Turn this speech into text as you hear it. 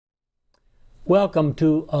Welcome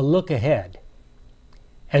to A Look Ahead.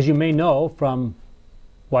 As you may know from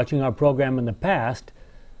watching our program in the past,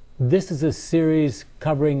 this is a series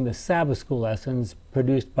covering the Sabbath school lessons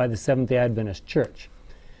produced by the Seventh-day Adventist Church.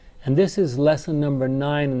 And this is lesson number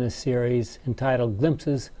 9 in this series, entitled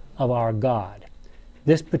Glimpses of Our God.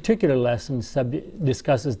 This particular lesson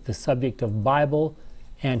discusses the subject of Bible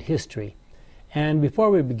and history. And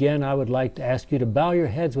before we begin, I would like to ask you to bow your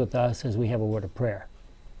heads with us as we have a word of prayer.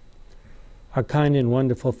 Our kind and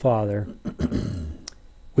wonderful Father,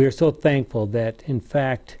 we are so thankful that, in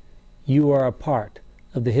fact, you are a part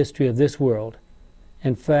of the history of this world.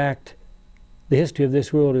 In fact, the history of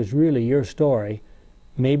this world is really your story.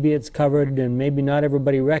 Maybe it's covered and maybe not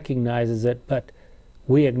everybody recognizes it, but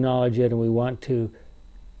we acknowledge it and we want to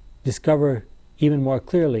discover even more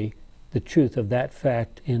clearly the truth of that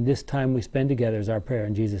fact in this time we spend together is our prayer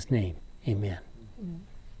in Jesus' name. Amen.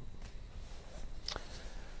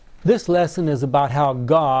 This lesson is about how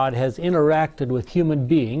God has interacted with human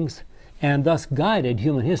beings and thus guided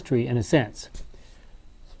human history in a sense.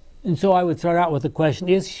 And so I would start out with the question,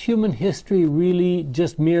 is human history really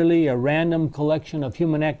just merely a random collection of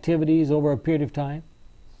human activities over a period of time?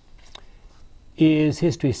 Is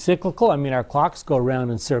history cyclical? I mean, our clocks go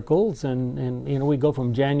around in circles and we go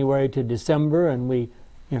from January to December and we,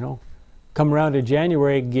 come around to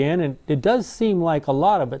January again, and it does seem like a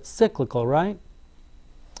lot of it's cyclical, right?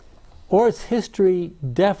 Or is history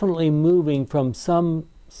definitely moving from some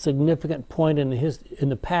significant point in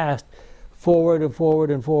the past forward and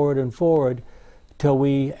forward and forward and forward till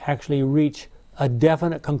we actually reach a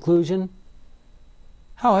definite conclusion?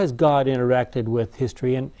 How has God interacted with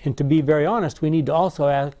history? And to be very honest, we need to also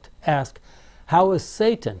ask, how has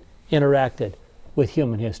Satan interacted with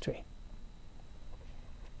human history?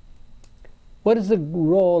 What is the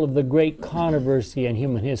role of the great controversy in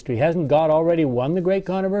human history? Hasn't God already won the great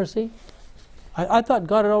controversy? I thought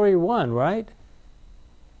God had already won, right?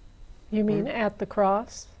 You mean at the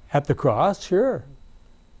cross? At the cross, sure.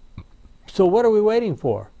 So what are we waiting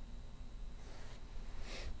for?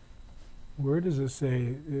 Where does it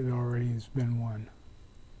say it already has been won?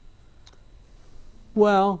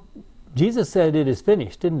 Well, Jesus said it is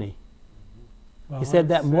finished, didn't he? Well, He said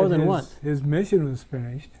that more than once. His mission was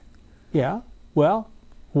finished. Yeah. Well,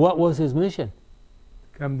 what was his mission?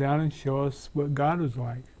 Come down and show us what God was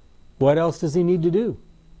like. What else does he need to do?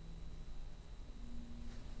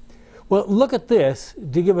 Well, look at this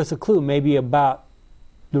to give us a clue maybe about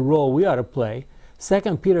the role we ought to play. 2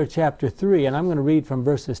 Peter chapter 3, and I'm going to read from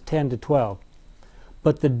verses 10 to 12.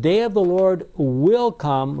 But the day of the Lord will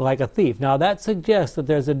come like a thief. Now that suggests that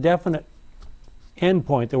there's a definite end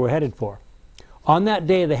point that we're headed for. On that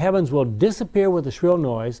day the heavens will disappear with a shrill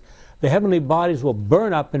noise, the heavenly bodies will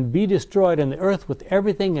burn up and be destroyed, and the earth with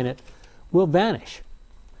everything in it will vanish.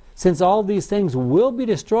 Since all these things will be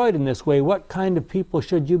destroyed in this way, what kind of people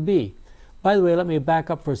should you be? By the way, let me back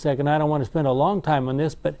up for a second. I don't want to spend a long time on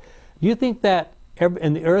this, but do you think that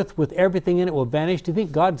and the earth with everything in it will vanish? Do you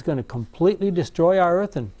think God's going to completely destroy our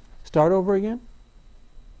earth and start over again?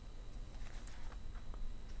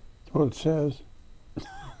 That's what it says.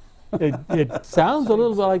 It sounds a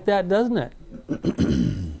little bit like that, doesn't it?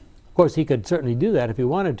 Of course, he could certainly do that if he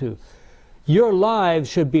wanted to. Your lives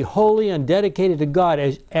should be holy and dedicated to God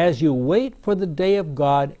as you wait for the day of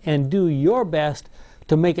God and do your best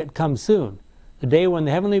to make it come soon. The day when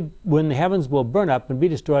the heavens will burn up and be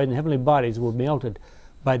destroyed and the heavenly bodies will be melted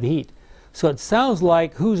by the heat. So it sounds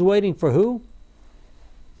like who's waiting for who?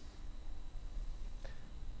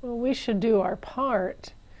 Well, we should do our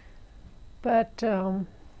part, but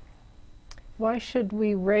why should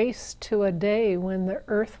we race to a day when the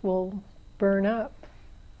earth will burn up?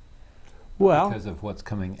 Well, because of what's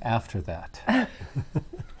coming after that.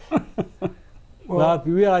 Well, if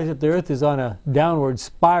you realize that the earth is on a downward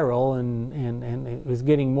spiral and it is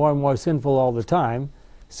getting more and more sinful all the time,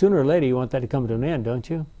 sooner or later you want that to come to an end, don't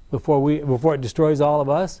you? Before it destroys all of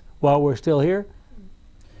us while we're still here?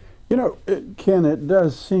 Ken, it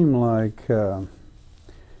does seem like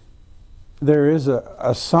there is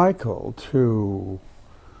a cycle to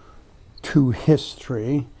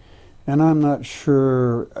history, and I'm not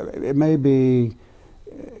sure, it may be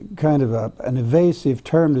kind of an evasive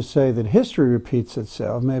term to say that history repeats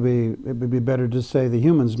itself. Maybe it would be better to say the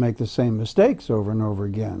humans make the same mistakes over and over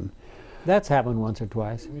again. That's happened once or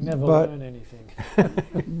twice. We never learn anything.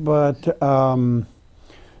 But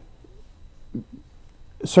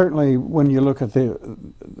certainly when you look at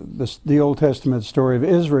the Old Testament story of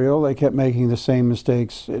Israel, they kept making the same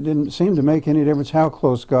mistakes. It didn't seem to make any difference how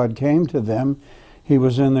close God came to them. He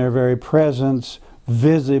was in their very presence,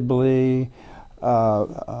 visibly.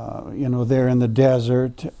 you know, there in the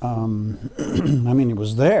desert. I mean, he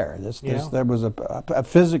was there. There was a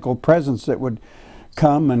physical presence that would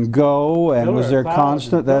come and go, and was there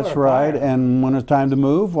constant. That's right. And when it was time to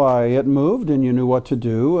move, why, it moved, and you knew what to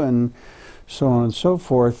do, and so on and so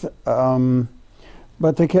forth.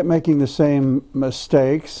 But they kept making the same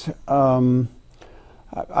mistakes.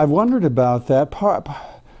 I've wondered about that.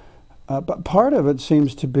 But part of it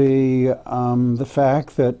seems to be the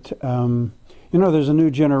fact that, you know, there's a new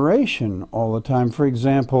generation all the time. For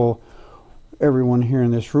example, everyone here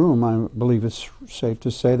in this room, I believe it's safe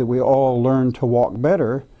to say that we all learn to walk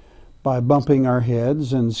better by bumping our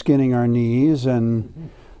heads and skinning our knees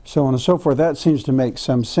and so on and so forth. That seems to make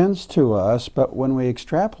some sense to us, but when we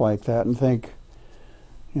extrapolate that and think,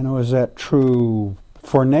 you know, is that true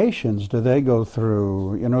for nations? Do they go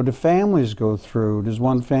through? You know, do families go through? Does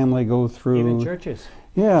one family go through? Even churches.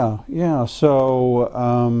 Yeah, yeah.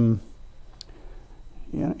 So,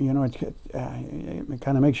 you know, it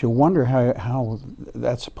kind of makes you wonder how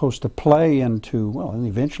that's supposed to play into, well, and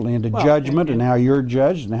eventually into judgment and how you're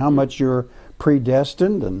judged and how much you're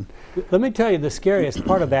predestined. And let me tell you the scariest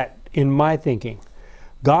part of that in my thinking.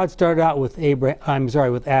 God started out with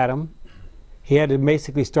with Adam. He had to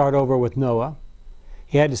basically start over with Noah.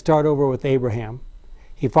 He had to start over with Abraham.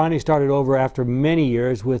 He finally started over after many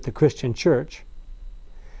years with the Christian church.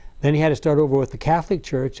 Then he had to start over with the Catholic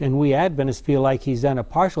Church, and we Adventists feel like he's done a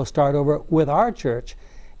partial start over with our church.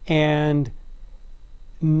 And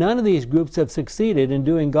none of these groups have succeeded in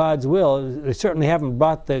doing God's will. They certainly haven't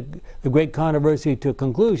brought the great controversy to a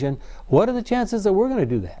conclusion. What are the chances that we're going to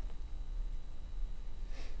do that?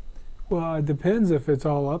 Well, it depends if it's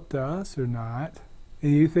all up to us or not. Do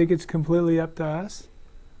you think it's completely up to us?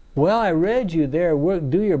 Well, I read you there.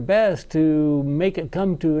 Do your best to make it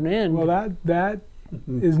come to an end. Well, that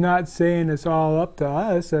is not saying it's all up to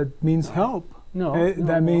us. That means help.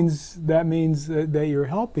 That means that you're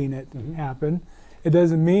helping it happen. It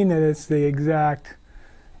doesn't mean that it's it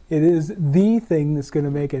is the thing that's going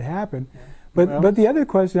to make it happen. Yeah. But the other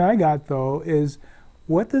question I got, though, is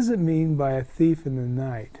what does it mean by a thief in the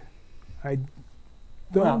night? I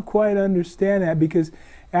don't quite understand that, because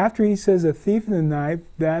after he says a thief in the night,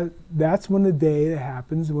 that's when the day that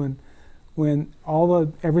happens when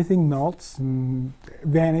everything melts and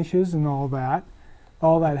vanishes and all that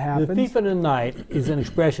happens. The thief in the night is an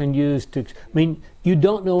expression used to, I mean, you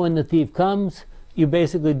don't know when the thief comes. You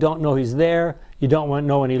basically don't know he's there. You don't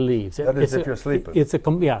know when he leaves. That is if you're sleeping. If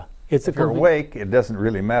you're awake, it doesn't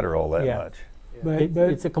really matter all that much. But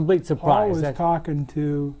it's a complete surprise. Paul was talking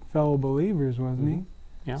to fellow believers, wasn't he?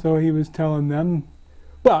 Yeah. So he was telling them.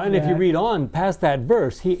 Well, and if you read on past that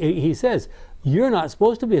verse, he says, you're not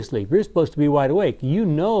supposed to be asleep. You're supposed to be wide awake. You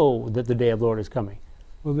know that the day of the Lord is coming.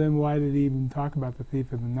 Well, then why did he even talk about the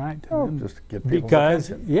thief in the night to them? Just to get people's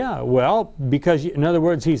attention. Because in other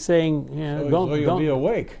words, he's saying, so you'll be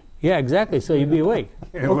awake. Yeah, exactly. So you'll be awake.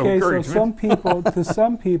 Okay, so to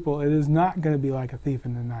some people, it is not going to be like a thief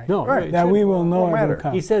in the night. No, right. That we will know it will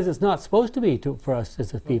come. He says it's not supposed to be for us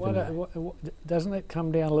as a thief in the night. Doesn't it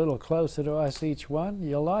come down a little closer to us each one?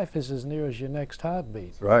 Your life is as near as your next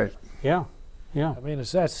heartbeat. Right. Yeah, yeah. I mean,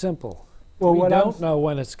 it's that simple. Well, we don't know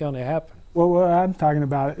when it's going to happen. Well, what I'm talking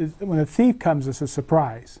about is when a thief comes, it's a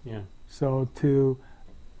surprise. Yeah. So to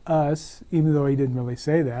us, even though he didn't really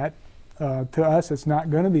say that, to us it's not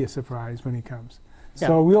going to be a surprise when he comes. Yeah.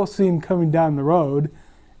 So we'll see him coming down the road,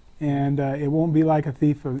 and it won't be like a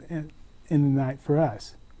thief in the night for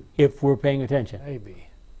us. If we're paying attention. Maybe.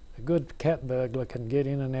 A good cat burglar can get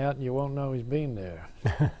in and out and you won't know he's been there.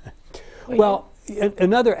 Well,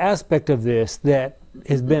 another aspect of this that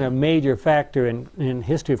has been a major factor in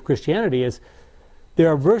history of Christianity is there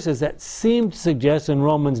are verses that seem to suggest, in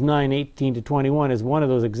Romans 9:18-21 is one of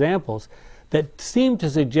those examples, that seem to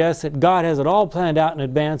suggest that God has it all planned out in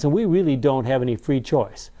advance and we really don't have any free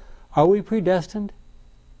choice. Are we predestined?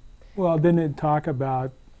 Well, didn't it talk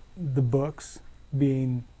about the books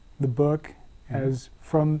being the book as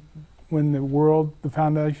from when the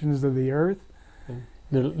foundations of the earth?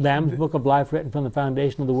 The Lamb's Book of Life written from the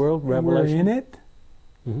foundation of the world, Revelation. We're in it.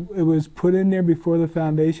 It was put in there before the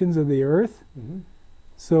foundations of the earth.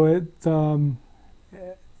 So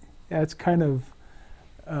that's kind of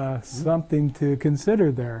something to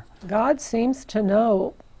consider there. God seems to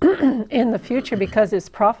know in the future because his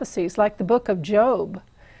prophecies, like the book of Job,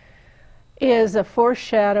 is a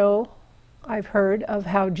foreshadow, I've heard, of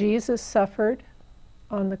how Jesus suffered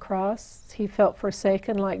on the cross. He felt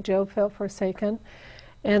forsaken like Job felt forsaken.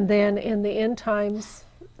 And then in the end times,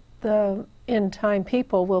 the end time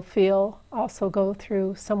people will also go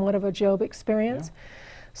through somewhat of a Job experience.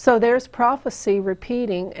 So there's prophecy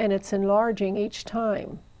repeating, and it's enlarging each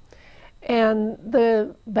time. And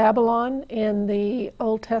the Babylon in the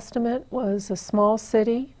Old Testament was a small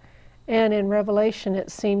city, and in Revelation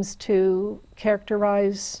it seems to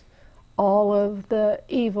characterize all of the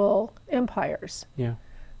evil empires. Yeah.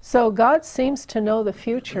 So God seems to know the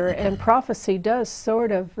future, and prophecy does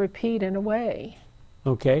sort of repeat in a way.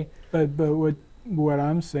 Okay. But what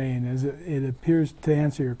I'm saying is, it appears, to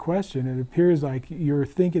answer your question, it appears like you're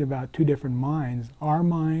thinking about two different minds, our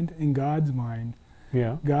mind and God's mind.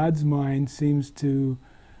 Yeah. God's mind seems to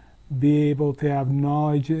be able to have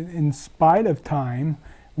knowledge in spite of time.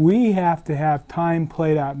 We have to have time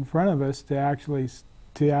played out in front of us to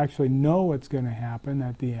actually know what's going to happen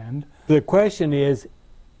at the end. The question is,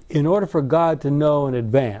 in order for God to know in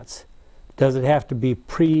advance, does it have to be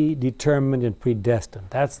predetermined and predestined?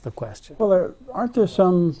 That's the question. Well, aren't there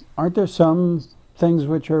some things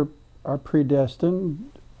which are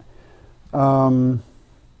predestined? I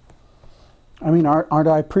mean, aren't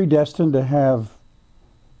I predestined to have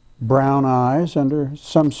brown eyes under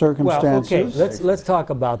some circumstances? Well, okay, let's talk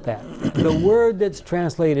about that. The word that's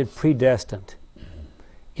translated predestined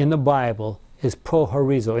in the Bible is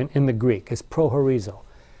prohorizo, in the Greek, is prohorizo.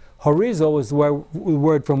 Horizo is the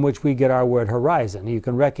word from which we get our word horizon. You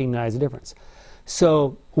can recognize the difference.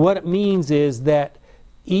 So what it means is that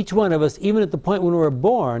each one of us, even at the point when we're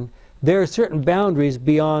born, there are certain boundaries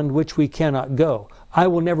beyond which we cannot go. I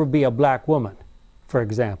will never be a black woman, for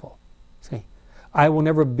example. See, I will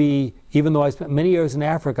never be, even though I spent many years in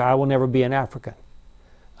Africa, I will never be an African.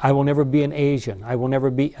 I will never be an Asian. I will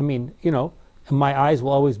never be, I mean, you know, my eyes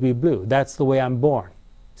will always be blue. That's the way I'm born.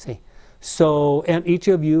 See. So, and each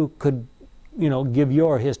of you could, you know, give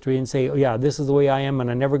your history and say, oh, yeah, this is the way I am,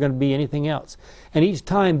 and I'm never going to be anything else. And each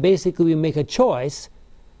time, basically, we make a choice,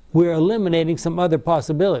 we're eliminating some other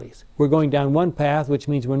possibilities. We're going down one path, which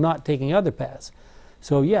means we're not taking other paths.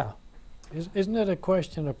 So, yeah. Isn't it a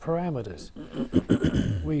question of parameters?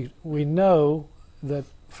 we know that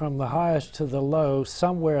from the highest to the low,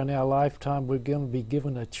 somewhere in our lifetime, we're going to be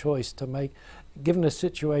given a choice to make, given a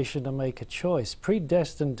situation to make a choice.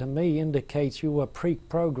 Predestined to me indicates you were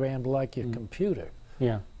pre-programmed like your computer.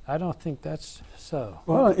 Yeah. I don't think that's so.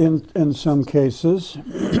 Well, in some cases,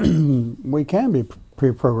 we can be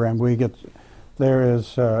pre-programmed. There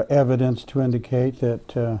is evidence to indicate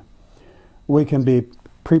that we can be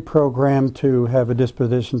pre-programmed to have a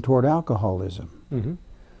disposition toward alcoholism. Mm-hmm.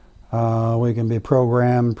 We can be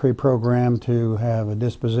pre-programmed to have a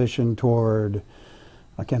disposition toward,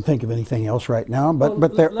 I can't think of anything else right now,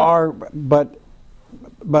 but there are,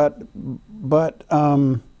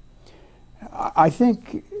 I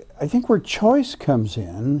think where choice comes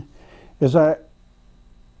in is that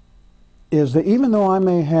even though I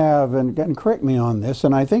may have, and correct me on this,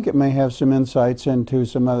 and I think it may have some insights into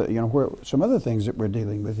some other, some other things that we're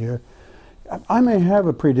dealing with here, I may have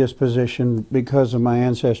a predisposition because of my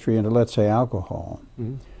ancestry into, let's say, alcohol,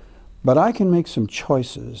 but I can make some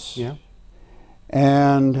choices. Yeah.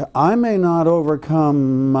 And I may not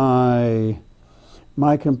overcome my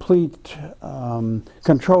complete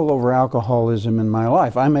control over alcoholism in my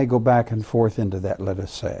life. I may go back and forth into that, let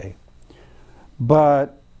us say.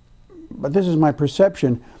 But this is my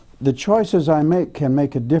perception. The choices I make can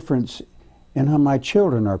make a difference in how my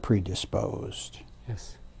children are predisposed.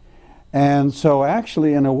 Yes. And so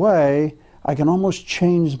actually, in a way, I can almost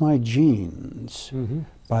change my genes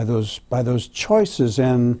by those choices.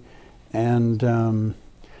 And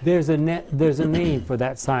there's a name for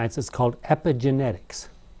that science. It's called epigenetics,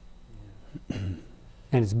 and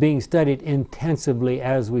it's being studied intensively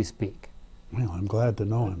as we speak. Well, I'm glad to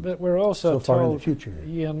know him. But we're also so far in the told future.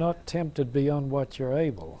 You're not tempted beyond what you're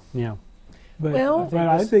able. Yeah. But, Well,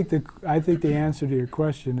 I think the answer to your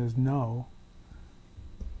question is no.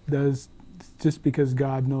 Just because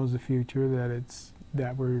God knows the future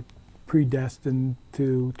that we're predestined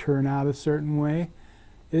to turn out a certain way,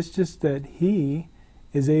 it's just that He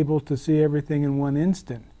is able to see everything in one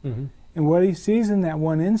instant. Mm-hmm. And what He sees in that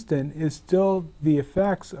one instant is still the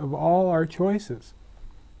effects of all our choices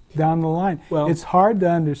down the line. Well, it's hard to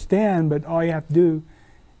understand, but all you have to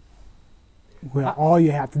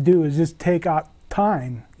do is just take out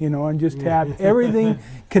time, and just have everything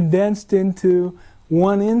condensed into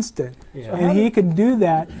one instant. Yeah. And He can do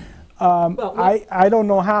that. I don't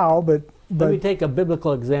know how, but let me take a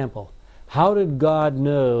biblical example. How did God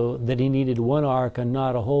know that He needed one ark and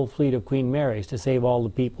not a whole fleet of Queen Marys to save all the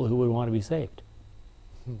people who would want to be saved?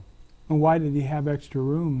 And why did He have extra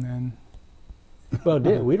room then? Well,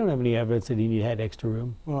 we don't have any evidence that He had extra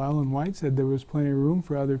room. Well, Ellen White said there was plenty of room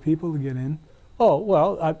for other people to get in. Oh,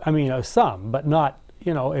 well, I mean, some, but not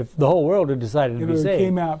you know, if the whole world had decided to be saved. If it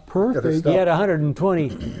came out perfect. He had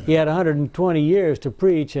 120 years to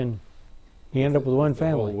preach, and he ended up with one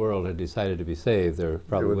family. If the whole world had decided to be saved, there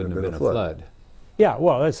probably wouldn't have been a flood. Yeah,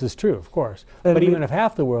 well, this is true, of course. But even if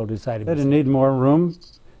half the world decided to be saved. They didn't need more room.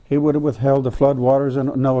 He would have withheld the flood waters,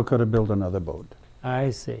 and Noah could have built another boat. I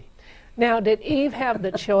see. Now, did Eve have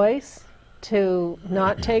the choice to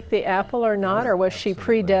not take the apple or not, or was she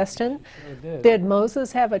predestined? Did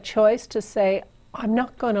Moses have a choice to say, I'm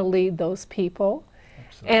not going to lead those people?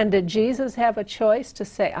 Absolutely. And did Jesus have a choice to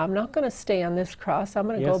say, I'm not going to stay on this cross, I'm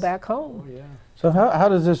going to go back home? Oh, yeah. So how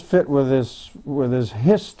does this fit with this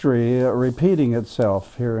history repeating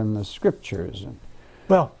itself here in the Scriptures?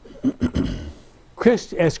 Well,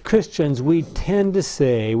 as Christians, we tend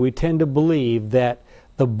to believe that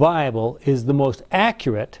the Bible is the most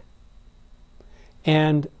accurate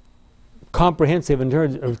and comprehensive in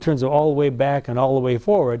terms of all the way back and all the way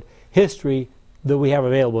forward history that we have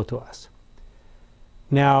available to us.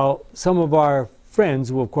 Now, some of our friends,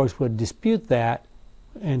 who of course would dispute that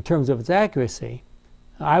in terms of its accuracy,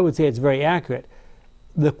 I would say it's very accurate.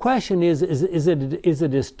 The question is it a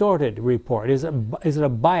distorted report? Is it a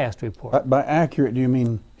biased report? By accurate, do you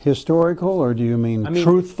mean historical, or do you mean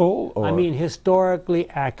truthful? Or? I mean historically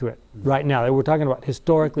accurate. Right now, we're talking about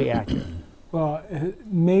historically accurate. Well,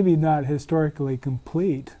 maybe not historically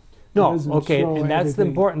complete. No, okay, and that's the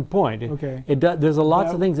important point. Okay. There's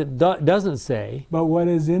lots of things it doesn't say. But what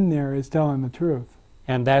is in there is telling the truth.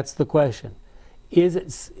 And that's the question.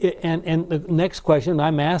 And the next question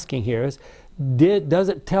I'm asking here is, does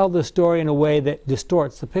it tell the story in a way that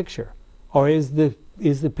distorts the picture? Or is the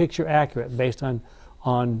picture accurate based on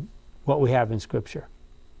what we have in Scripture?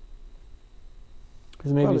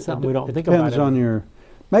 Because maybe it's something we don't think about.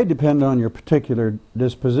 May depend on your particular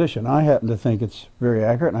disposition. I happen to think it's very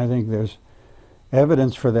accurate, and I think there's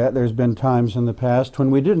evidence for that. There's been times in the past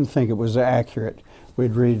when we didn't think it was accurate.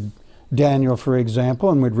 We'd read Daniel, for example,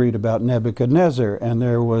 and we'd read about Nebuchadnezzar, and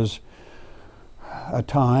there was a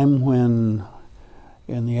time when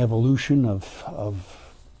in the evolution of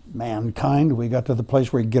mankind we got to the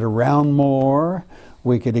place where we could get around more,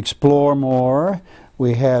 we could explore more,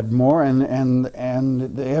 we had more, and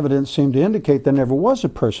the evidence seemed to indicate there never was a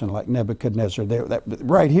person like Nebuchadnezzar. That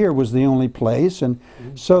right here was the only place, and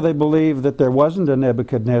so they believed that there wasn't a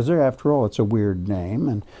Nebuchadnezzar. After all, it's a weird name,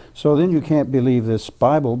 and so then you can't believe this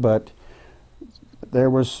Bible, but there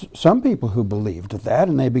was some people who believed that,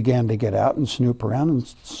 and they began to get out and snoop around,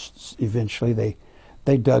 and eventually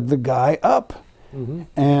they dug the guy up. Mm-hmm.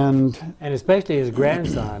 And especially his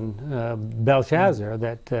grandson, Belshazzar,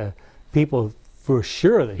 that people were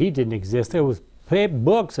sure that he didn't exist. There was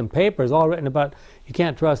books and papers all written about you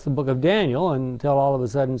can't trust the book of Daniel, until all of a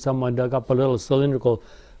sudden someone dug up a little cylindrical,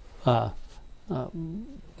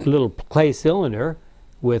 little clay cylinder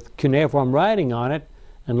with cuneiform writing on it,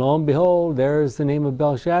 and lo and behold, there's the name of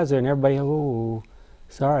Belshazzar, and everybody, oh,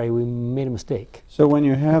 sorry, we made a mistake. So when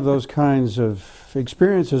you have those kinds of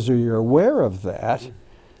experiences, or you're aware of that,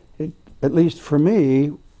 at least for me,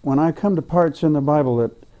 when I come to parts in the Bible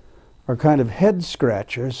that are kind of head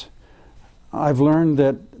scratchers, I've learned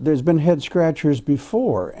that there's been head scratchers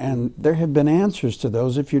before, and there have been answers to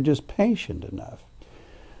those if you're just patient enough.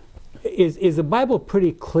 Is the Bible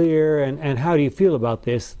pretty clear, and how do you feel about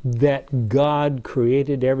this, that God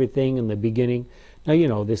created everything in the beginning? Now, you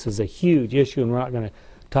know, this is a huge issue, and we're not going to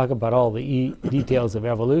talk about all the details of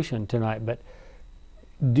evolution tonight, but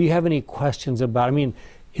do you have any questions about, I mean,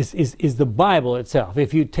 is the Bible itself,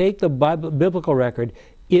 if you take the biblical record,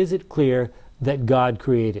 is it clear that God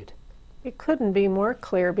created? It couldn't be more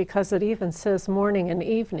clear, because it even says morning and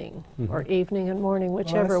evening, or evening and morning,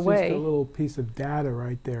 whichever well, that's way. Just a little piece of data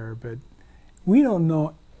right there, but we don't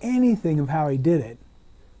know anything of how he did it.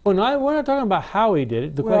 Well, no, we're not talking about how he did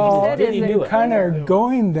it. The question is, did he do it? You kind of are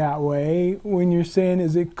going that way when you're saying,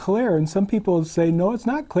 is it clear? And some people say, no, it's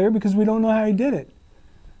not clear because we don't know how he did it.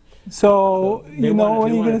 So you know,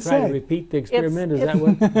 what are you going to say? Repeat the experiment? Is that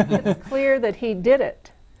what? It's clear that he did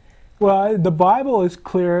it. Well, the Bible is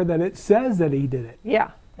clear that it says that he did it.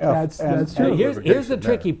 Yeah. That's true. Here's the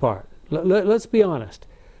tricky part. Let's be honest.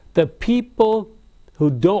 The people who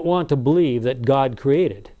don't want to believe that God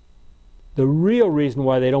created, the real reason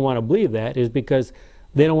why they don't want to believe that is because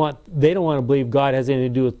they don't want to believe God has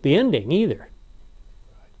anything to do with the ending either.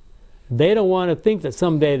 They don't want to think that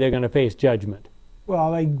someday they're going to face judgment.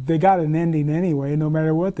 Well, they got an ending anyway, no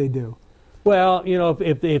matter what they do. Well, you know,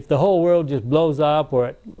 if the whole world just blows up,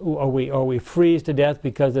 or we freeze to death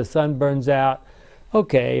because the sun burns out,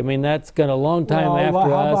 okay, I mean, that's going a long time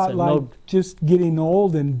after us. How about just getting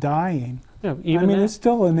old and dying? Yeah, I mean, it's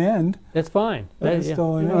still an end. That's fine. It's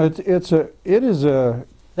still an end. It is a.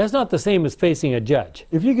 That's not the same as facing a judge.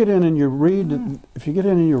 If you get in and you read, if you get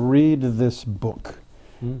in and you read this book,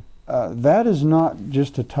 that is not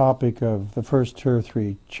just a topic of the first 2 or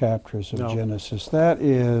 3 chapters of Genesis. That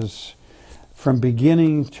is, from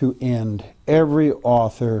beginning to end, every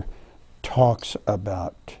author talks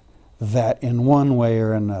about that in one way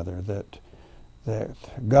or another, that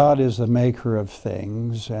God is the maker of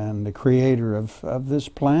things and the creator of this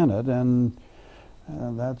planet, and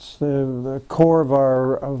that's the core of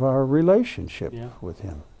our relationship with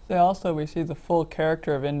Him. So also we see the full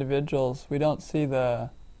character of individuals. We don't see the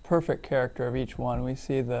perfect character of each one. We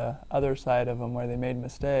see the other side of them where they made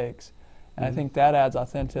mistakes. And I think that adds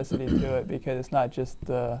authenticity to it, because it's not just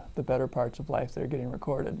the better parts of life that are getting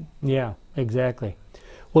recorded. Yeah, exactly.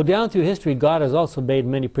 Well, down through history, God has also made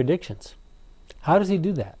many predictions. How does He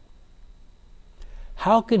do that?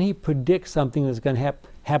 How can He predict something that's going to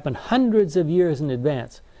happen hundreds of years in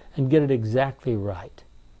advance and get it exactly right?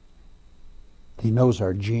 He knows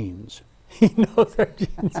our genes. He knows our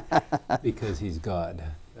genes. Because He's God.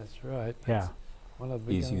 That's right. Yeah. One of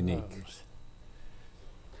the He's unique. Ones.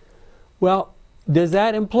 Well, does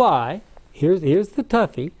that imply, here's the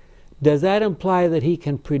toughie, does that imply that He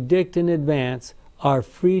can predict in advance our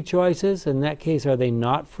free choices? In that case, are they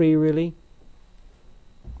not free, really?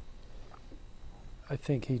 I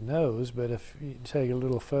think He knows, but if you take a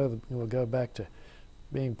little further, we'll go back to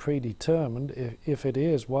being predetermined. If it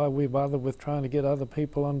is, why we bother with trying to get other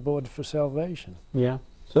people on board for salvation? Yeah.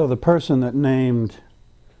 So the person that named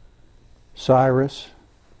Cyrus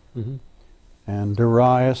and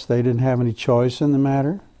Darius, they didn't have any choice in the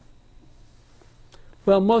matter?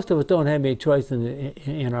 Well, most of us don't have any choice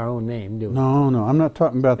in our own name, do we? No, I'm not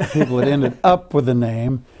talking about the people that ended up with a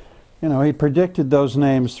name. You know, He predicted those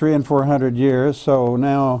names 300 and 400 years, so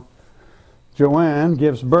now Joanne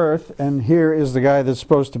gives birth, and here is the guy that's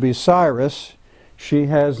supposed to be Cyrus. She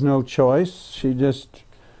has no choice. She just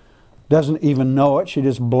doesn't even know it. She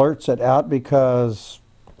just blurts it out because...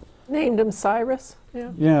 Named him Cyrus?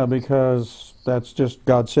 Yeah. Yeah, because that's just,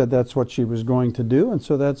 God said that's what she was going to do, and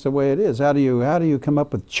so that's the way it is. How do you come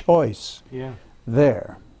up with choice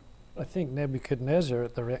there? I think Nebuchadnezzar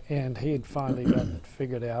at the end, he had finally gotten it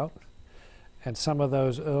figured out. And some of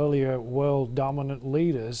those earlier world-dominant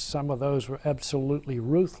leaders, some of those were absolutely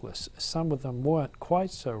ruthless. Some of them weren't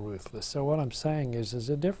quite so ruthless. So what I'm saying is there's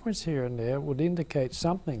a difference here and there. It would indicate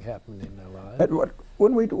something happened in their lives.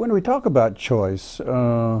 When we talk about choice,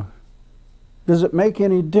 does it make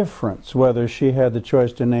any difference whether she had the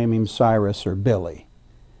choice to name him Cyrus or Billy?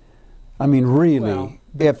 I mean, really, well,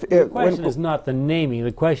 the question is not the naming.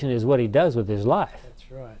 The question is what he does with his life.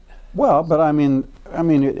 That's right. Well, but I mean,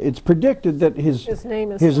 it's predicted that his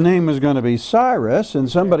name is going to be Cyrus, and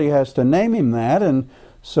somebody has to name him that, and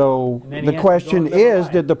so the question is,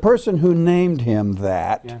 did the person who named him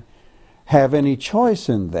that have any choice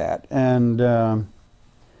in that? And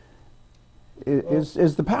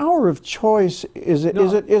is the power of choice, is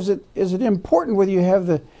it important whether you have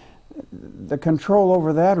the control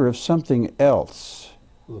over that or if something else?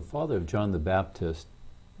 Well, the father of John the Baptist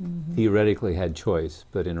theoretically had choice,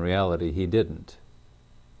 but in reality he didn't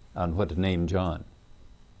on what to name John.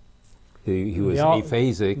 He was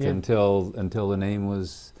aphasic until the name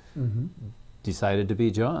was decided to be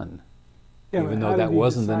John, even though that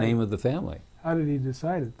wasn't the name of the family. How did he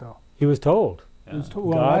decide it, though? He was told.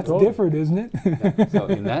 Well, that's different, isn't it? So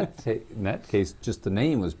in that case, just the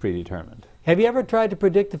name was predetermined. Have you ever tried to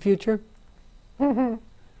predict the future?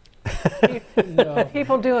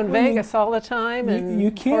 People do in Vegas all the time, and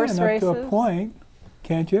you can horse up races. to a point,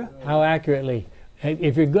 can't you? How accurately?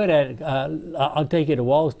 If you're good at it, I'll take you to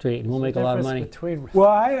Wall Street and we'll make a lot of money. Well,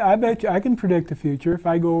 I bet you I can predict the future. If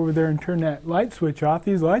I go over there and turn that light switch off,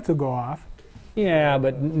 these lights will go off. Yeah,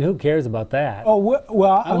 but who cares about that? Oh,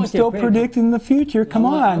 well, I'm still predicting the future. Come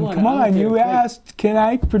on. You asked, can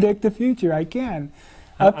I predict the future? I can.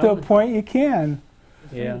 Up to a point, you can.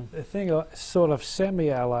 Yeah. The thing sort of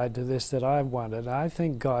semi-allied to this that I've wondered, I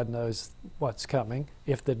think God knows what's coming.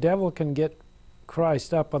 If the devil can get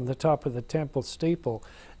Christ up on the top of the temple steeple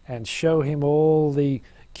and show him all the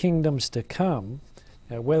kingdoms to come,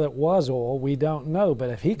 whether it was all, we don't know. But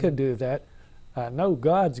if he could do that, I know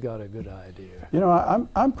God's got a good idea. You know,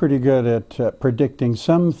 I'm pretty good at predicting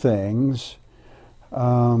some things,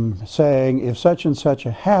 saying if such and such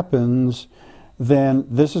happens, then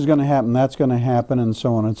this is going to happen, that's going to happen, and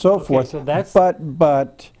so on and so forth. So that's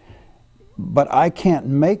but I can't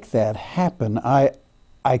make that happen. I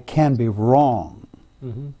can be wrong.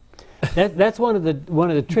 That's one of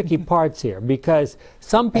the tricky parts here, because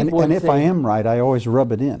some people and if I am right, I always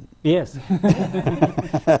rub it in. Yes.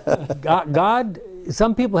 God,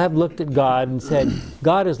 some people have looked at God and said,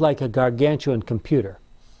 God is like a gargantuan computer.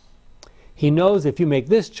 He knows if you make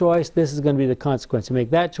this choice, this is going to be the consequence. You make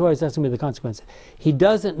that choice, that's going to be the consequence. He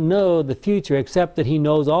doesn't know the future, except that he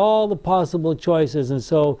knows all the possible choices, and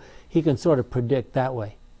so he can sort of predict that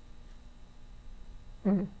way.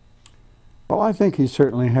 Mm-hmm. Well, I think he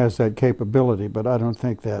certainly has that capability, but I don't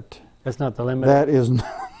think that's not the limit. That is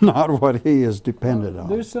not what he is dependent on.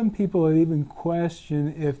 There's some people that even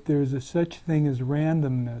question if there's a such thing as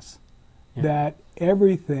randomness, that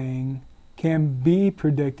everything can be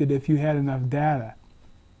predicted if you had enough data.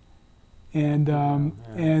 And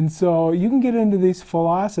and so you can get into these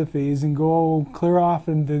philosophies and go clear off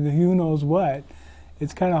into the who knows what.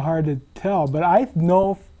 It's kind of hard to tell, but I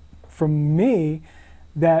know from me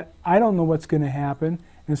that I don't know what's going to happen.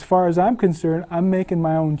 As far as I'm concerned, I'm making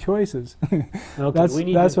my own choices.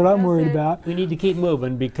 Okay, that's what I'm worried about. We need to keep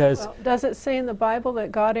moving, because... Well, does it say in the Bible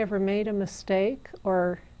that God ever made a mistake,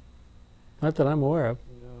 or...? Not that I'm aware of.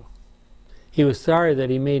 No. He was sorry that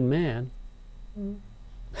he made man. Mm.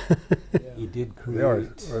 He did create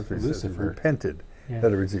Lucifer. He repented. In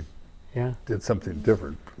other words, he did something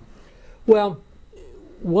different. Well,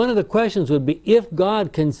 one of the questions would be, if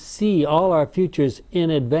God can see all our futures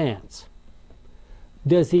in advance,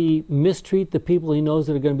 does he mistreat the people he knows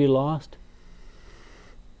that are going to be lost?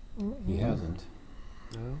 He hasn't.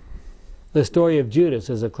 No. The story of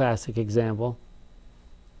Judas is a classic example.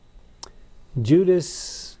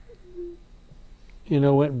 Judas,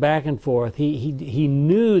 went back and forth. He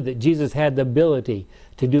knew that Jesus had the ability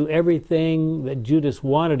to do everything that Judas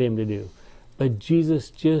wanted him to do, but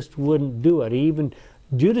Jesus just wouldn't do it.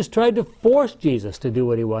 Judas tried to force Jesus to do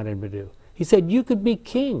what he wanted him to do. He said, "You could be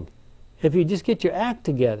king if you just get your act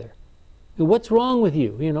together. What's wrong with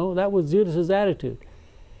you?" That was Judas's attitude.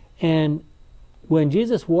 And when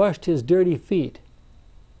Jesus washed his dirty feet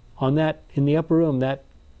in the upper room that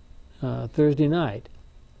Thursday night,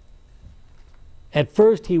 at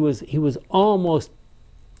first he was almost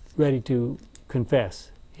ready to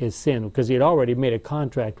confess his sin, because he had already made a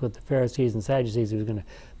contract with the Pharisees and Sadducees. He was going to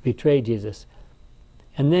betray Jesus.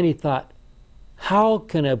 And then he thought, how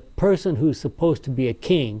can a person who's supposed to be a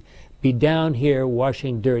king be down here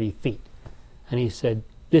washing dirty feet? And he said,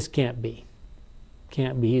 this can't be.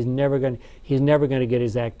 Can't be. He's never going to get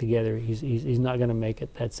his act together. He's not going to make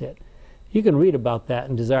it. That's it. You can read about that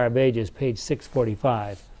in Desire of Ages, page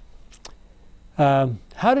 645.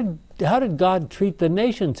 How did God treat the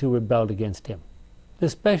nations who rebelled against him? The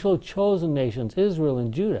special chosen nations, Israel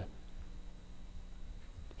and Judah.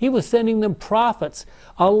 He was sending them prophets,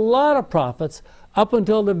 a lot of prophets, up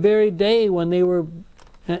until the very day when they were,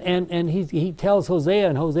 and he tells Hosea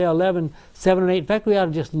in Hosea 11, 7 and 8. In fact, we ought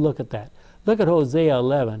to just look at that. Look at Hosea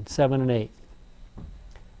 11, 7 and 8.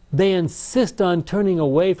 They insist on turning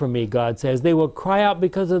away from me, God says. They will cry out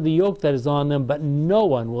because of the yoke that is on them, but no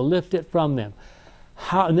one will lift it from them.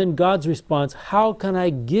 And then God's response, how can I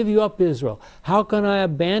give you up, Israel? How can I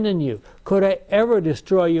abandon you? Could I ever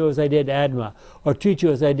destroy you as I did Admah, or treat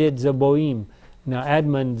you as I did Zeboim? Now,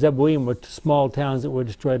 Admah and Zeboim were small towns that were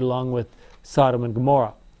destroyed along with Sodom and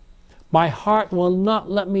Gomorrah. My heart will not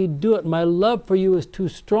let me do it. My love for you is too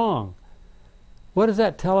strong. What does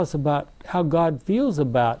that tell us about how God feels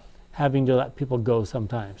about having to let people go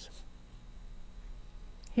sometimes?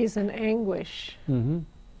 He's in anguish. Mm-hmm.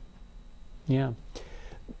 Yeah.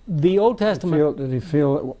 The Old Testament... Did he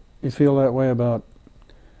feel that way about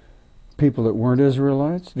people that weren't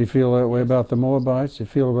Israelites? Did he feel that way about the Moabites? Did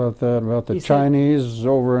he feel about that about the Chinese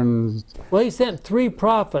over in... Well, he sent 3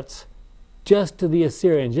 prophets just to the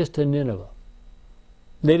Assyrians, just to Nineveh.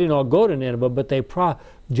 They didn't all go to Nineveh, but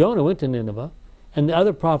Jonah went to Nineveh, and the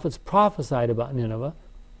other prophets prophesied about Nineveh.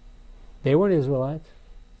 They weren't Israelites.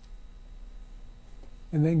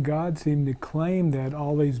 And then God seemed to claim that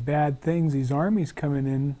all these bad things, these armies coming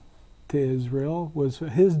in to Israel, was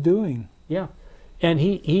his doing. Yeah. And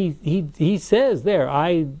he says there,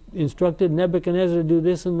 I instructed Nebuchadnezzar to do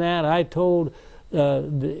this and that. I told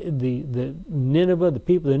the Nineveh, the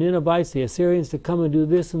people, the Ninevites, the Assyrians to come and do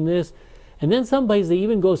this and this. And then some places they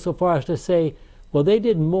even go so far as to say, well, they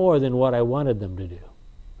did more than what I wanted them to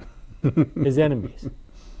do. His enemies.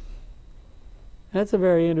 That's a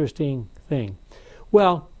very interesting thing.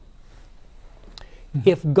 Well,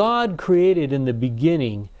 if God created in the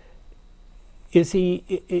beginning, does he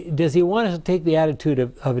want us to take the attitude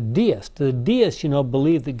of a deist? The deists,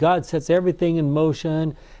 believe that God sets everything in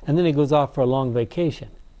motion and then he goes off for a long vacation.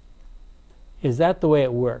 Is that the way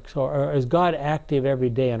it works? Or is God active every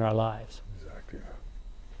day in our lives? Exactly.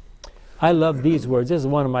 I love these words. This is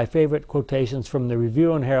one of my favorite quotations from the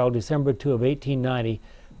Review and Herald, December 2 of 1890,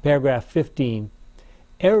 paragraph 15.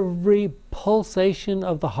 Every pulsation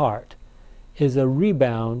of the heart is a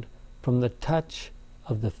rebound from the touch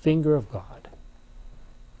of the finger of God.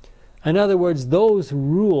 In other words, those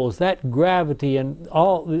rules, that gravity and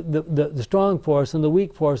all the strong force and the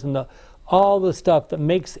weak force and all the stuff that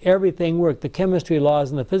makes everything work, the chemistry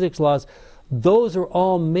laws and the physics laws, those are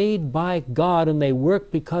all made by God, and they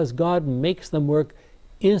work because God makes them work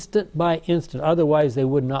instant by instant. Otherwise, they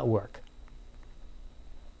would not work.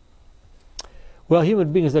 Well,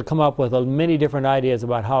 human beings have come up with many different ideas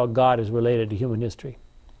about how God is related to human history.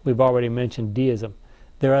 We've already mentioned deism.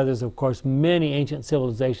 There are others, of course. Many ancient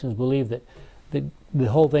civilizations believe that the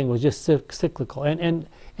whole thing was just cyclical. And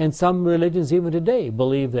some religions even today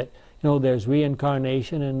believe that, there's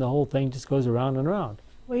reincarnation and the whole thing just goes around and around.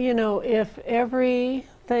 Well, if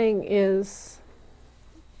everything is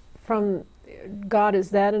from God is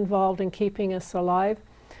that involved in keeping us alive,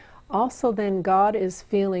 also then God is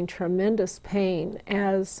feeling tremendous pain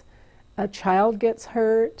as a child gets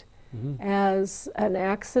hurt, as an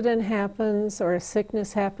accident happens or a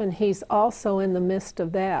sickness happens. He's also in the midst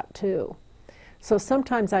of that too. So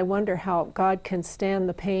sometimes I wonder how God can stand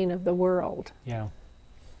the pain of the world. Yeah,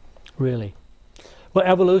 really. Well,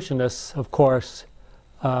 evolutionists, of course,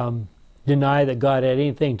 deny that God had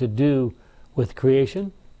anything to do with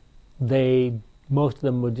creation. Most of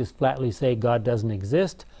them would just flatly say God doesn't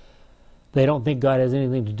exist. They don't think God has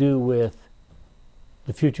anything to do with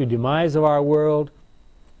the future demise of our world.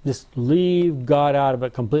 Just leave God out of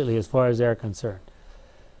it completely as far as they're concerned.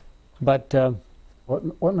 But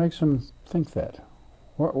what makes them think that?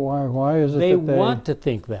 Why is it they that they want to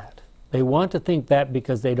think that? They want to think that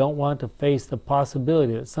because they don't want to face the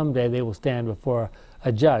possibility that someday they will stand before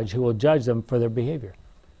a judge who will judge them for their behavior.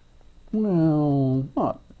 Well,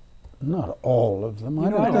 not all of them. I I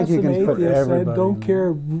don't think you can put everybody. Don't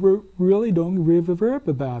care. Really, don't give a rip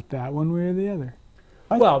about that one way or the other.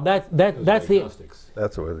 Well, that's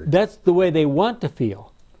the way they want to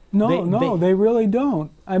feel. No, they really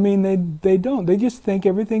don't. I mean, they don't. They just think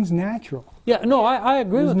everything's natural. Yeah, no, I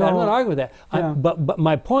agree with that. I'm not arguing with that. Yeah. But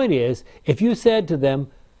my point is, if you said to them,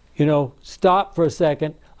 stop for a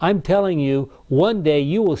second, I'm telling you, one day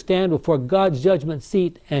you will stand before God's judgment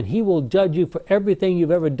seat and He will judge you for everything you've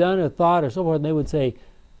ever done or thought or so forth, and they would say,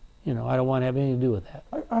 I don't want to have anything to do with that.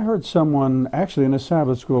 I heard someone, actually in a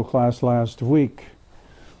Sabbath school class last week,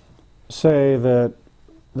 say that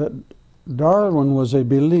Darwin was a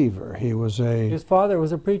believer. His father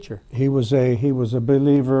was a preacher. He was a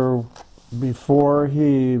believer before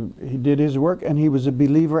he did his work, and he was a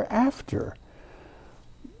believer after.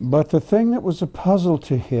 But the thing that was a puzzle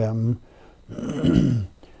to him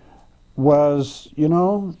was,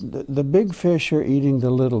 the big fish are eating the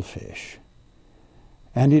little fish.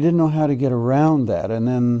 And he didn't know how to get around that. And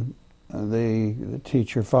then the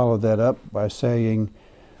teacher followed that up by saying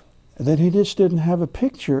that he just didn't have a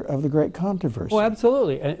picture of the great controversy. Well,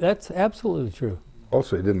 absolutely. That's absolutely true.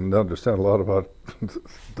 Also, he didn't understand a lot about the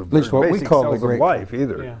at least what we call the great life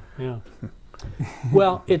either. Yeah.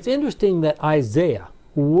 Well, it's interesting that Isaiah,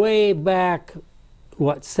 way back,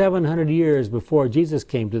 700 years before Jesus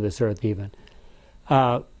came to this earth even,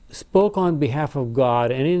 spoke on behalf of God.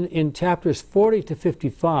 And in chapters 40 to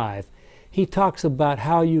 55, he talks about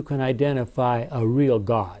how you can identify a real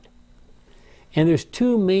God. And there's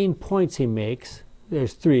two main points he makes.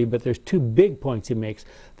 There's three, but there's two big points he makes.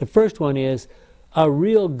 The first one is, a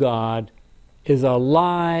real God is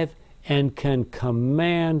alive and can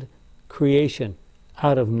command creation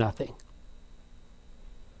out of nothing.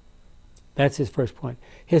 That's his first point.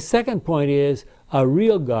 His second point is, a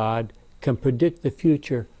real God can predict the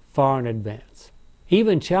future far in advance. He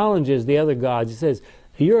even challenges the other gods. He says,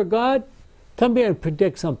 you're a God? Come here and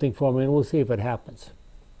predict something for me and we'll see if it happens.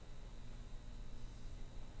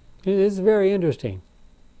 This is very interesting.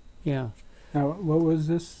 Yeah. Now, what was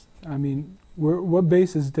this? I mean, what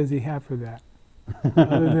basis does he have for that?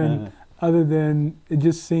 other than it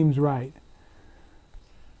just seems right.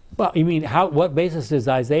 Well, you mean what basis does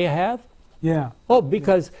Isaiah have? Yeah. Oh,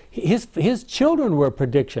 because his children were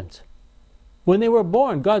predictions. When they were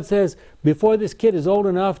born, God says, before this kid is old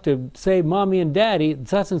enough to say mommy and daddy,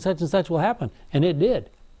 such and such and such will happen. And it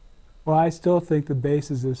did. Well, I still think the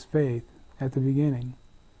basis is faith at the beginning.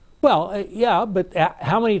 Well, yeah, but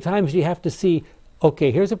how many times do you have to see,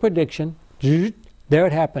 okay, here's a prediction, there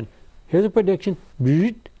it happened. Here's a prediction,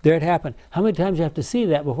 there it happened. How many times do you have to see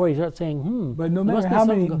that before you start saying, But no matter how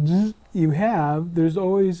many you have, there's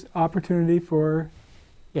always opportunity for...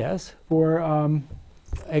 Yes. For...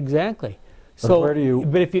 Exactly. So, where do you?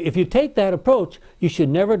 But if you take that approach, you should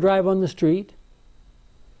never drive on the street.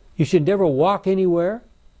 You should never walk anywhere.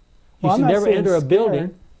 You should never enter a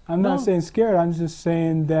building. I'm not saying scared. I'm just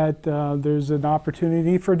saying that there's an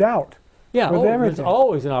opportunity for doubt. Yeah, there's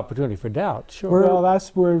always an opportunity for doubt. Sure. Well, that's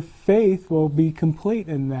where faith will be complete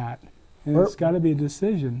in that. And it's got to be a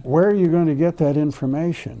decision. Where are you going to get that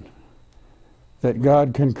information? That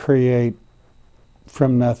God can create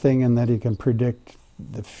from nothing and that He can predict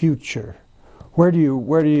the future. Where do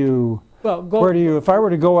you? If I were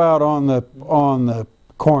to go out on the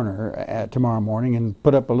corner tomorrow morning and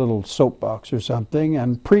put up a little soapbox or something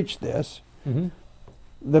and preach this,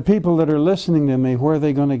 the people that are listening to me, where are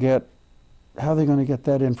they going to get? How are they going to get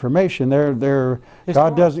that information?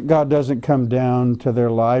 God doesn't come down to their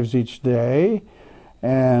lives each day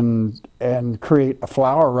and create a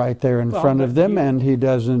flower right there in front of them, and He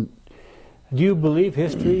doesn't. Do you believe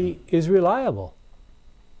history is reliable?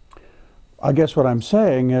 I guess what I'm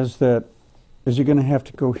saying is you're going to have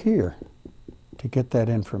to go here to get that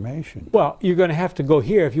information. Well, you're going to have to go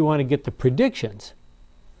here if you want to get the predictions.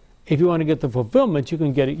 If you want to get the fulfillment, you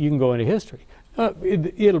can get it. You can go into history.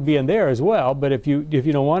 It'll be in there as well. But if you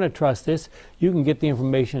don't want to trust this, you can get the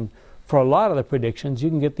information for a lot of the predictions. You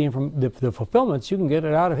can get the fulfillments. You can get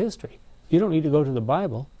it out of history. You don't need to go to the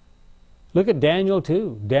Bible. Look at Daniel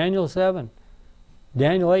 2, Daniel 7,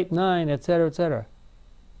 Daniel 8, 9, etc., etc.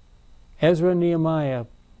 Ezra, Nehemiah.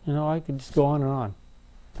 I could just go on and on.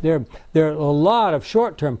 There are a lot of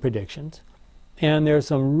short-term predictions, and there are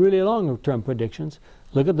some really long-term predictions.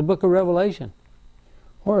 Look at the book of Revelation.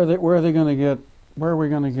 Where are we going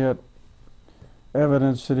to get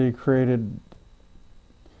evidence that He created?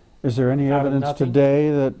 Is there any evidence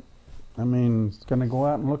today that, going to go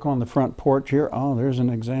out and look on the front porch here? Oh, there's an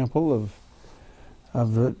example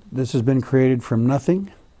of this has been created from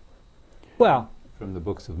nothing? Well, from the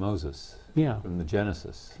books of Moses. Yeah. From the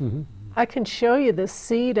Genesis. I can show you the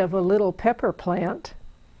seed of a little pepper plant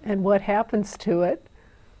and what happens to it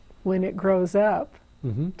when it grows up.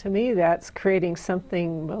 To me, that's creating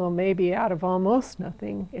something, maybe out of almost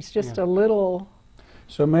nothing. It's just a little...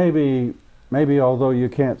 So maybe although you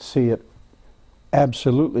can't see it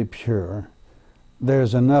absolutely pure,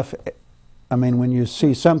 there's enough... when you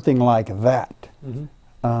see something like that,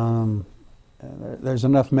 there's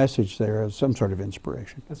enough message there as some sort of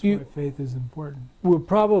inspiration. That's why faith is important. We're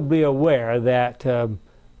probably aware that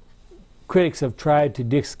critics have tried to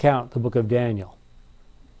discount the book of Daniel.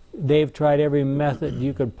 They've tried every method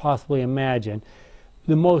you could possibly imagine.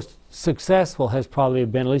 The most successful has probably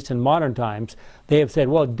been, at least in modern times, they have said,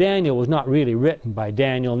 well, Daniel was not really written by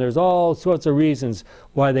Daniel, and there's all sorts of reasons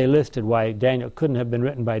why they listed why Daniel couldn't have been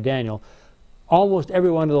written by Daniel. Almost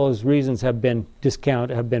every one of those reasons have been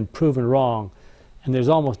discounted, have been proven wrong, and there's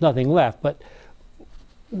almost nothing left. But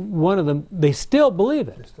one of them, they still believe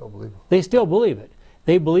it. They still believe it.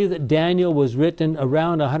 They believe that Daniel was written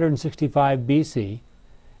around 165 BC,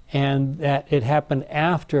 and that it happened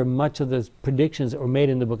after much of the predictions that were made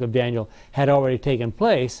in the book of Daniel had already taken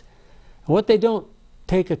place. And what they don't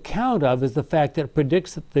take account of is the fact that it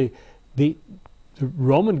predicts that the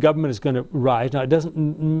Roman government is going to rise. Now, it doesn't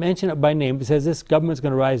mention it by name. It says this government is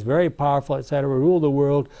going to rise very powerful, etc., rule the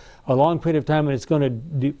world a long period of time, and it's going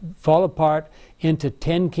to fall apart into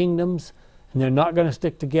 10 kingdoms, and they're not going to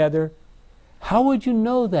stick together. How would you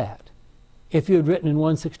know that? If you had written in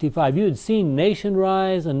 165, you had seen nation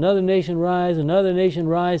rise, another nation rise, another nation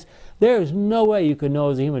rise. There is no way you could know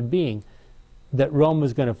as a human being that Rome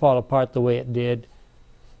was going to fall apart the way it did.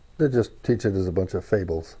 They just teach it as a bunch of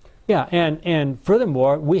fables. Yeah, and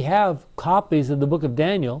furthermore, we have copies of the book of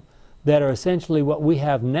Daniel that are essentially what we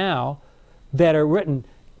have now, that are written,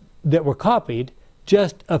 that were copied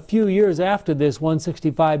just a few years after this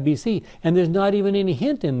 165 BC. And there's not even any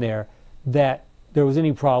hint in there that there was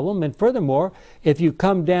any problem. And furthermore, if you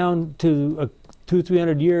come down to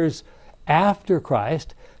 200-300 years after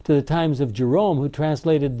Christ, to the times of Jerome, who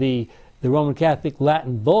translated the Roman Catholic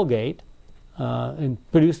Latin Vulgate and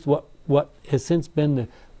produced what has since been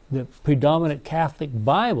the predominant Catholic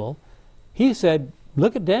Bible, he said,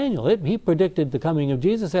 look at Daniel. He predicted the coming of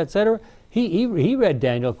Jesus, etc. He read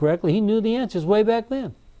Daniel correctly. He knew the answers way back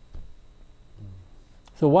then.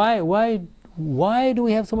 So why do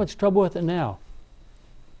we have so much trouble with it now?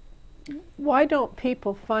 Why don't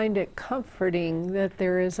people find it comforting that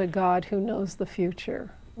there is a God who knows the future,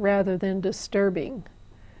 rather than disturbing?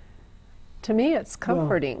 To me, it's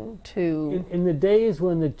comforting to... In the days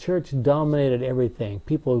when the church dominated everything,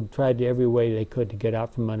 people tried every way they could to get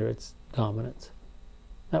out from under its dominance.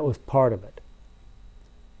 That was part of it.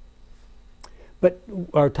 But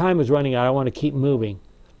our time is running out. I want to keep moving.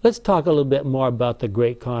 Let's talk a little bit more about the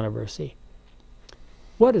great controversy.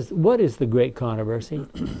 What is the great controversy?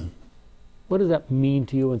 What does that mean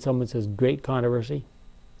to you when someone says great controversy?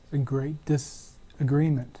 It's a great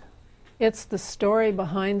disagreement. It's the story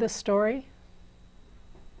behind the story.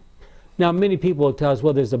 Now, many people will tell us,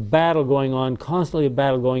 well, there's a battle going on, constantly a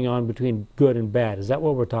battle going on between good and bad. Is that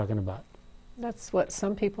what we're talking about? That's what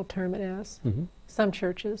some people term it as. Some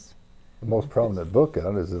churches. The most prominent book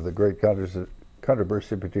on it is the great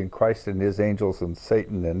controversy between Christ and his angels and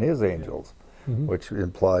Satan and his angels, which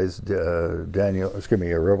implies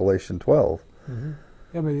Revelation 12.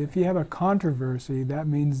 Yeah, but if you have a controversy, that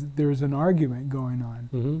means there's an argument going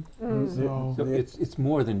on. So it's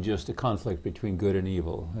more than just a conflict between good and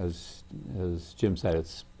evil. As Jim said,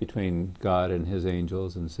 it's between God and his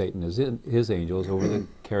angels and Satan and his angels over the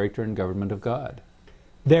character and government of God.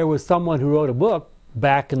 There was someone who wrote a book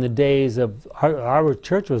back in the days of our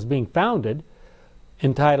church was being founded,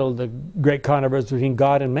 entitled The Great Controversy Between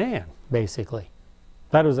God and Man, basically.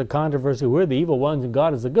 That was a controversy. We're the evil ones and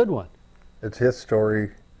God is the good one. It's his story,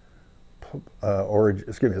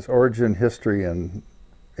 his origin, history, and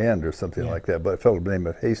end, or something like that. But a fellow by the name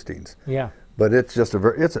of Hastings. Yeah. But it's just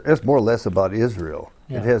it's more or less about Israel.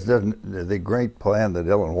 Yeah. It has the great plan that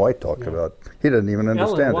Ellen White talked about. He doesn't even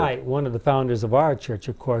understand Ellen White, one of the founders of our church,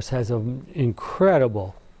 of course, has an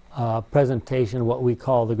incredible presentation of what we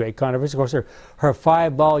call the Great Controversy. Of course, her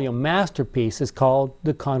 5-volume masterpiece is called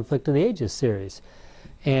the Conflict of the Ages series,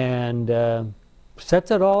 and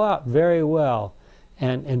sets it all out very well,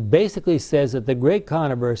 and basically says that the great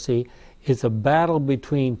controversy is a battle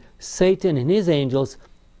between Satan and his angels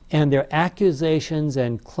and their accusations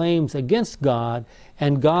and claims against God,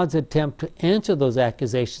 and God's attempt to answer those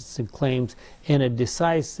accusations and claims in a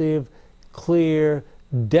decisive, clear,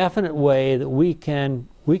 definite way that we can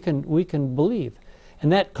believe.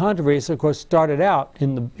 And that controversy, of course, started out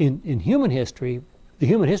in human history, the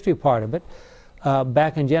human history part of it,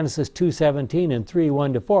 back in Genesis 2:17 and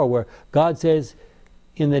 3:1-4, where God says,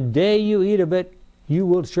 in the day you eat of it, you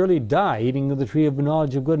will surely die, eating of the tree of the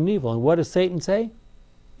knowledge of good and evil. And what does Satan say?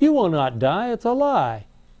 You will not die, it's a lie.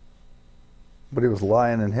 But he was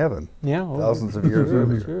lying in heaven, thousands of years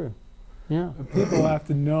earlier. Sure. Yeah. But people have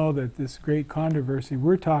to know that this great controversy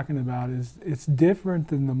we're talking about it's different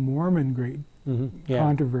than the Mormon great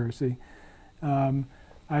controversy.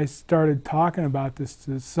 I started talking about this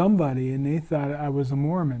to somebody, and they thought I was a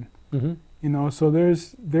Mormon. So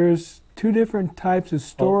there's two different types of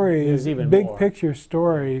stories, big picture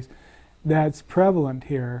stories, that's prevalent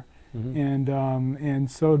here, and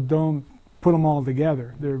so don't put them all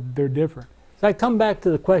together. They're different. So I come back to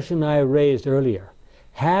the question I raised earlier: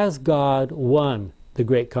 has God won the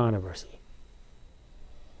great controversy?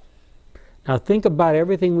 Now think about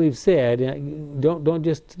everything we've said. Don't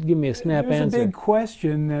just give me a snap answer. There's a big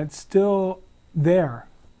question that's still there.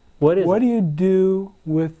 What is it? What do you do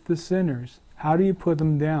with the sinners? How do you put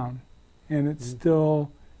them down? And it's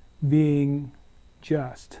still being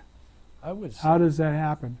just. How does that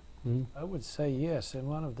happen? I would say yes. In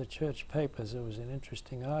one of the church papers there was an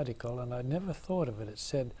interesting article, and I never thought of it. It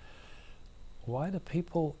said, why do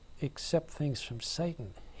people accept things from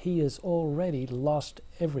Satan? He has already lost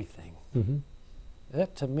everything.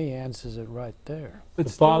 That to me answers it right there. But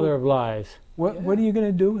the father of lies. What are you going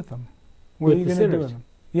to do with them? What are you going to do with them?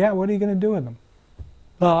 Yeah, what are you going to do with them?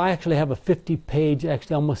 Well, I actually have a 50-page,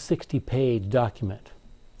 actually almost 60-page document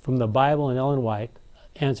from the Bible and Ellen White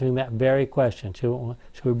answering that very question. Should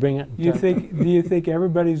we bring it? Do you think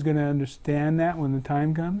everybody's going to understand that when the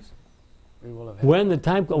time comes? When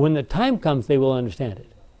the time comes, they will understand it.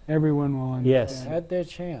 Everyone will understand. Yes. Had their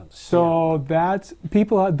chance. So that's,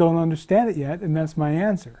 people don't understand it yet, and that's my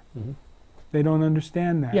answer. They don't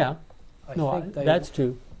understand that. Yeah. That's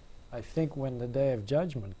true. I think when the day of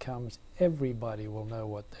judgment comes, everybody will know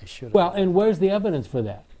what they should have. Well, and where's the evidence for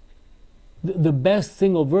that? The best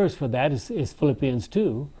single verse for that is Philippians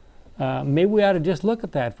 2. Maybe we ought to just look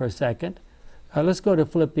at that for a second. Let's go to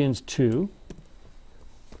Philippians 2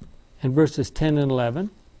 and verses 10 and 11.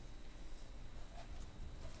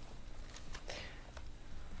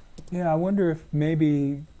 Yeah, I wonder if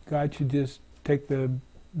maybe God should just take the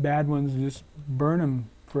bad ones and just burn them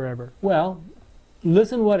forever. Well,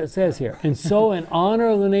 listen what it says here. And so in honor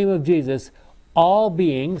of the name of Jesus, all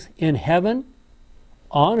beings in heaven,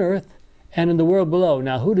 on earth, and in the world below.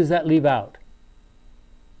 Now, who does that leave out?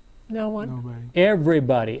 No one. Nobody.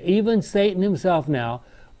 Everybody, even Satan himself now,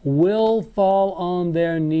 will fall on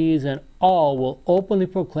their knees, and all will openly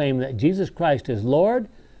proclaim that Jesus Christ is Lord,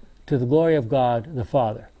 to the glory of God the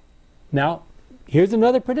Father. Now, here's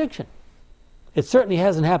another prediction. It certainly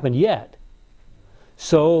hasn't happened yet.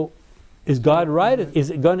 So, is God right? Is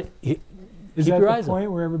it going to... Is that the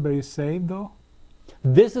point where everybody's saved, though?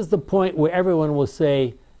 This is the point where everyone will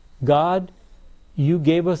say, God, you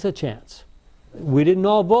gave us a chance. We didn't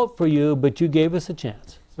all vote for you, but you gave us a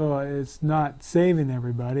chance. So it's not saving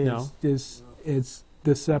everybody. No. It's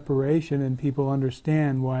the separation, and people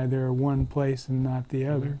understand why they're one place and not the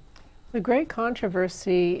other. The great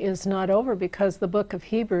controversy is not over because the book of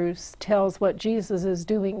Hebrews tells what Jesus is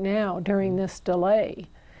doing now during this delay.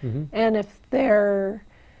 And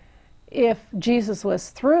if Jesus was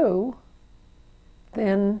through,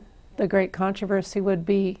 then the great controversy would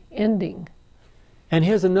be ending. And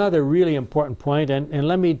here's another really important point, and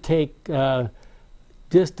let me take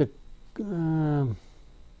just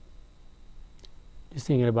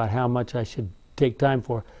thinking about how much I should take time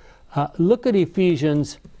for. Look at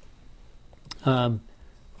Ephesians.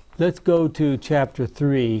 Let's go to chapter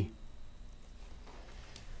 3,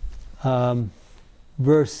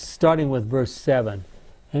 starting with verse 7.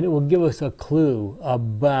 And it will give us a clue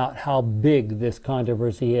about how big this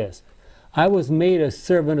controversy is. I was made a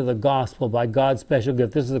servant of the gospel by God's special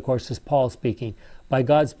gift. This is, of course, Paul speaking. By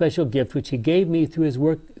God's special gift, which he gave me through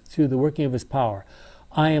the working of his power.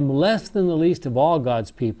 I am less than the least of all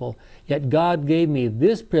God's people, yet God gave me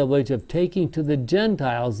this privilege of taking to the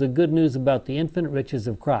Gentiles the good news about the infinite riches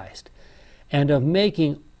of Christ, and of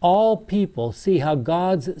making all people see how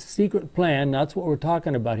God's secret plan, that's what we're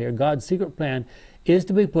talking about here, God's secret plan is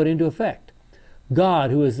to be put into effect.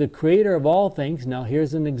 God, who is the creator of all things, now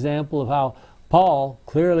here's an example of how Paul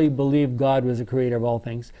clearly believed God was the creator of all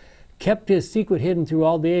things, kept his secret hidden through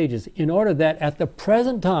all the ages, in order that at the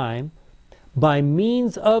present time, by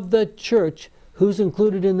means of the church, who's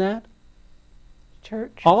included in that?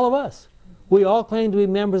 Church. All of us. We all claim to be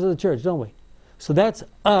members of the church, don't we? So that's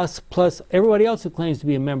us plus everybody else who claims to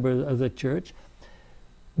be a member of the church.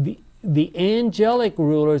 The angelic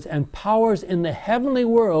rulers and powers in the heavenly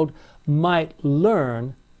world might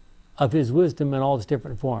learn of his wisdom in all its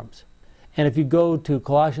different forms. And if you go to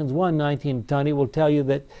Colossians 1:19-20, it will tell you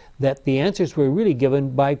that the answers were really given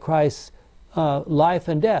by Christ's life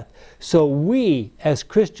and death. So we, as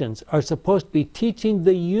Christians, are supposed to be teaching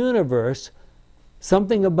the universe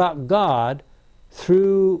something about God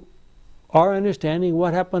through our understanding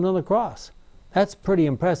what happened on the cross. That's pretty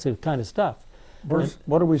impressive kind of stuff.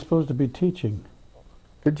 What are we supposed to be teaching?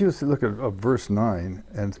 Could you look at verse 9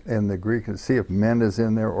 and the Greek and see if men is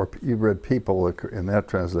in there, or you read people in that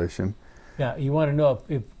translation. Yeah, you want to know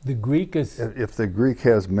if the Greek is... If the Greek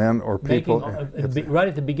has men or people... right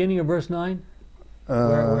at the beginning of verse 9?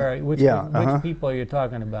 Which people are you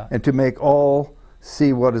talking about? And to make all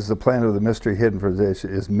see what is the plan of the mystery hidden for this.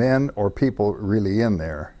 Is men or people really in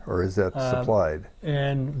there, or is that supplied?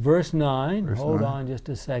 And verse 9, hold on just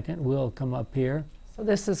a second, we'll come up here. So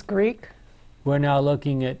this is Greek? We're now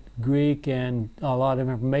looking at Greek and a lot of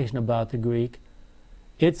information about the Greek.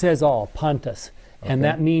 It says all, pantos. Okay. And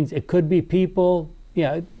that means it could be people.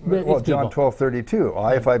 Yeah, well, John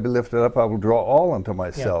 12:32. If I be lifted up, I will draw all unto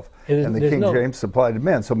myself. Yeah. And the King James supplied to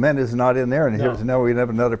men. So men is not in there, and here's now we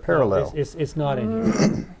have another parallel. No, it's not in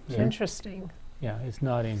here. Yeah. Interesting. Yeah, it's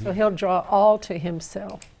not in here. So he'll draw all to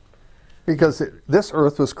himself. Because this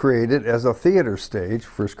earth was created as a theater stage,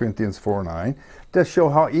 1 Corinthians 4:9, to show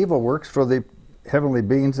how evil works for the heavenly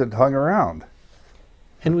beings that hung around.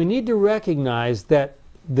 And we need to recognize that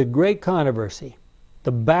the great controversy,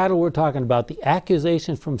 the battle we're talking about, the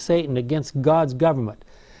accusations from Satan against God's government,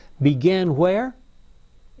 began where?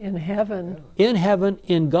 In heaven. In heaven,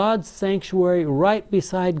 in God's sanctuary, right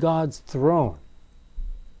beside God's throne.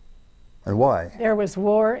 And why? There was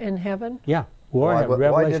war in heaven? Yeah, war in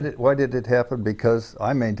heaven. Why did it happen? Because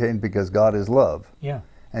I maintain because God is love. Yeah.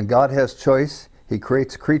 And God has choice. He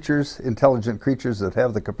creates creatures, intelligent creatures that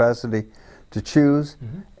have the capacity to choose.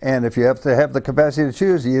 And if you have to have the capacity to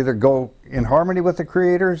choose, you either go in harmony with the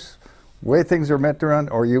creators, way things are meant to run,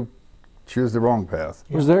 or you choose the wrong path.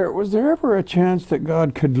 Was there ever a chance that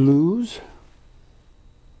God could lose?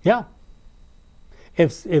 Yeah.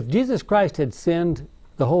 If Jesus Christ had sinned,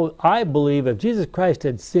 I believe if Jesus Christ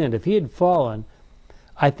had sinned, if he had fallen,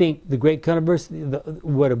 I think the great controversy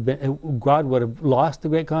would have been, God would have lost the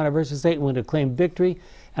great controversy, Satan would have claimed victory,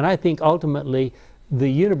 and I think ultimately the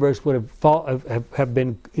universe would have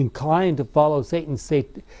been inclined to follow Satan's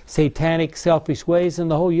satanic, selfish ways, and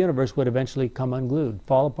the whole universe would eventually come unglued,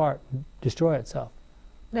 fall apart, destroy itself.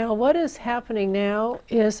 Now, what is happening now?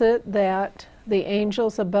 Is it that the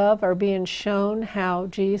angels above are being shown how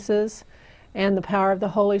Jesus and the power of the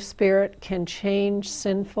Holy Spirit can change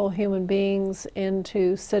sinful human beings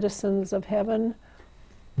into citizens of heaven?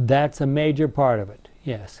 That's a major part of it,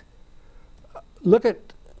 yes. Look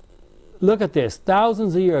at this.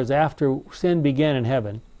 Thousands of years after sin began in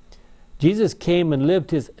heaven, Jesus came and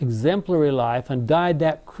lived his exemplary life and died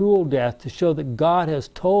that cruel death to show that God has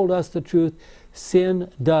told us the truth.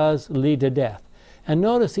 Sin does lead to death. And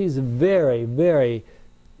notice these very, very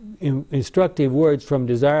instructive words from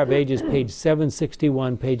Desire of Ages, page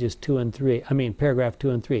 761, pages 2 and 3. I mean, paragraph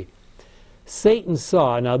 2 and 3. Satan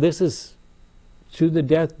saw, now this is through the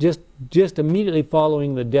death, just immediately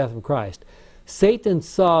following the death of Christ. Satan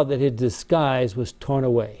saw that his disguise was torn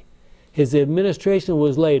away. His administration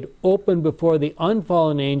was laid open before the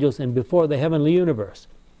unfallen angels and before the heavenly universe.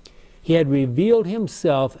 He had revealed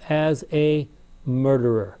himself as a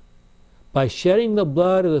murderer. By shedding the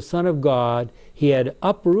blood of the Son of God, he had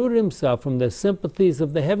uprooted himself from the sympathies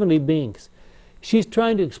of the heavenly beings. She's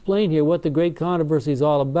trying to explain here what the great controversy is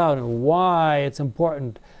all about and why it's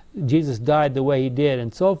important Jesus died the way he did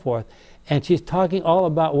and so forth. And she's talking all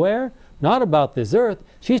about where? Not about this earth.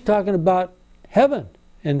 She's talking about heaven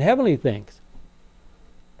and heavenly things.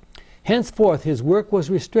 Henceforth, his work was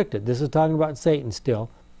restricted. This is talking about Satan still.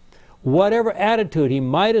 Whatever attitude he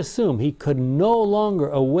might assume, he could no longer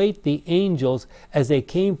await the angels as they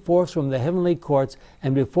came forth from the heavenly courts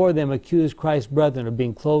and before them accused Christ's brethren of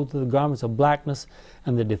being clothed with the garments of blackness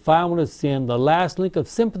and the defilement of sin. The last link of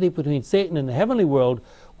sympathy between Satan and the heavenly world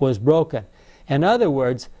was broken. In other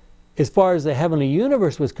words, as far as the heavenly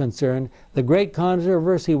universe was concerned, the great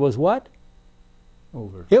controversy was what?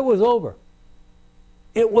 Over. It was over.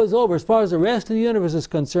 It was over. As far as the rest of the universe is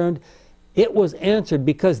concerned, it was answered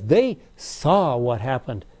because they saw what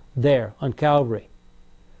happened there on Calvary.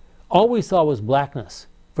 All we saw was blackness.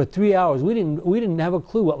 For 3 hours, we didn't have a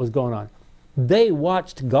clue what was going on. They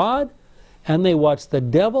watched God, and they watched the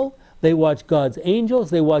devil. They watched God's angels.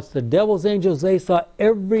 They watched the devil's angels. They saw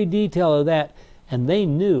every detail of that, and they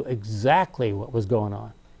knew exactly what was going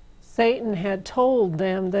on. Satan had told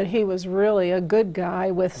them that he was really a good guy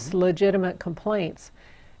with legitimate complaints.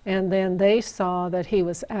 And then they saw that he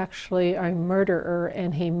was actually a murderer,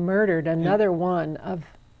 and he murdered another one of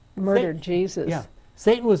murdered Jesus. Yeah.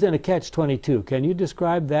 Satan was in a catch-22. Can you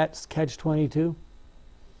describe that catch-22?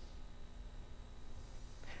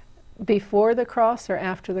 Before the cross or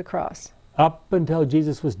after the cross? Up until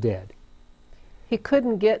Jesus was dead. He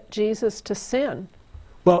couldn't get Jesus to sin.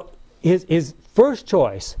 Well, his first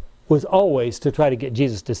choice was always to try to get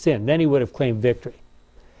Jesus to sin. Then he would have claimed victory.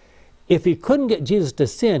 If he couldn't get Jesus to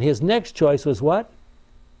sin, his next choice was what?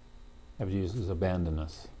 Have Jesus abandon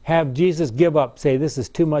us. Have Jesus give up, say, this is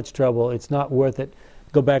too much trouble, it's not worth it,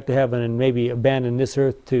 go back to heaven and maybe abandon this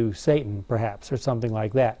earth to Satan, perhaps, or something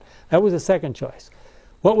like that. That was his second choice.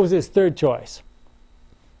 What was his third choice?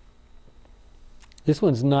 This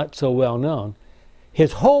one's not so well known.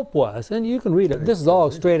 His hope was, and you can read it, this is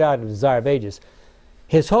all straight out of Desire of Ages.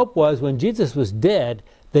 His hope was when Jesus was dead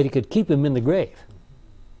that he could keep him in the grave.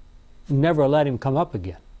 Never let him come up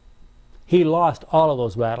again. He lost all of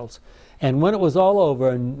those battles. And when it was all over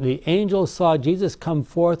and the angels saw Jesus come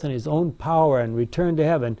forth in his own power and return to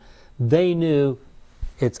heaven, they knew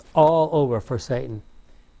it's all over for Satan.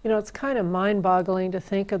 You know, it's kind of mind-boggling to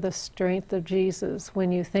think of the strength of Jesus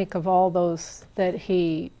when you think of all those that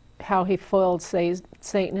how he foiled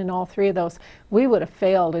Satan in all three of those. We would have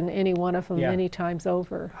failed in any one of them many times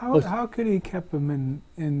over. How could he keep him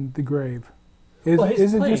in the grave?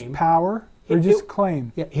 Is it just power or just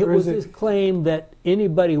claim? Yeah, it was his claim that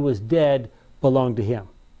anybody who was dead belonged to him.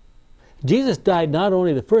 Jesus died not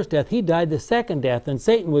only the first death, he died the second death. And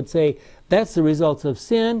Satan would say, that's the results of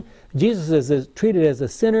sin. Jesus is treated as a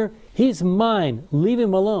sinner. He's mine. Leave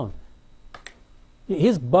him alone.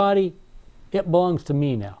 His body, it belongs to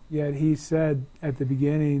me now. Yet he said at the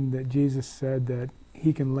beginning that Jesus said that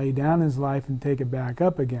he can lay down his life and take it back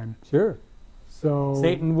up again. Sure. So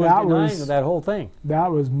Satan was denying that whole thing. That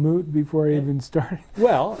was moot before he even started.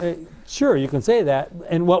 Well, sure, you can say that.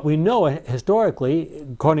 And what we know historically,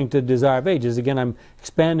 according to Desire of Ages, again, I'm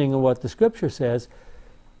expanding on what the Scripture says,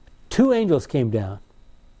 2 angels came down.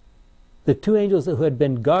 The 2 angels who had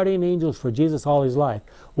been guardian angels for Jesus all his life.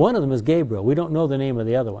 One of them is Gabriel. We don't know the name of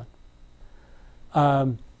the other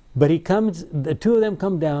one. But he comes, the 2 of them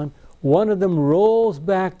come down. One of them rolls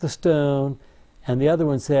back the stone, and the other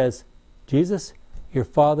one says, Jesus, your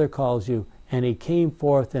Father calls you. And he came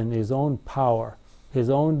forth in his own power, his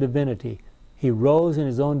own divinity. He rose in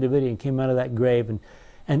his own divinity and came out of that grave.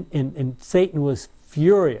 And Satan was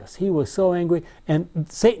furious. He was so angry. And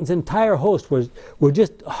Satan's entire host were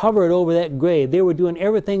just hovered over that grave. They were doing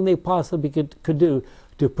everything they possibly could do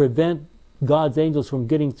to prevent God's angels from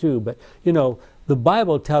getting through. But, you know, the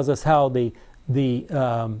Bible tells us how the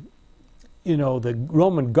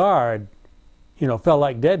Roman guard, fell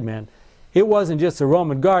like dead men. It wasn't just the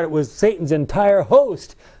Roman guard, it was Satan's entire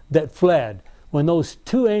host that fled When those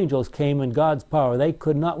two angels came in God's power, they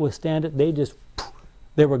could not withstand it.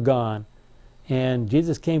 They were gone. And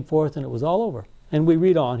Jesus came forth and it was all over. And we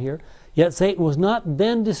read on here, yet Satan was not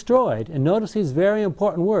then destroyed. And notice these very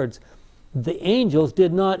important words. The angels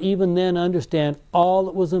did not even then understand all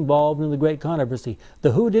that was involved in the great controversy.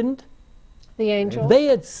 The who didn't? The angels. They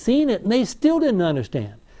had seen it and they still didn't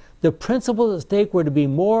understand. The principles at stake were to be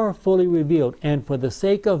more fully revealed. And for the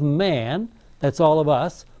sake of man, that's all of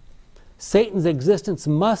us, Satan's existence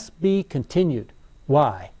must be continued.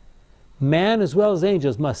 Why? Man as well as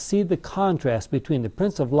angels must see the contrast between the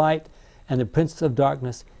Prince of Light and the Prince of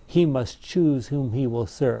Darkness. He must choose whom he will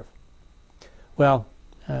serve. Well,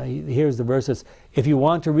 here's the verses. If you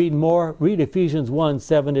want to read more, read Ephesians 1,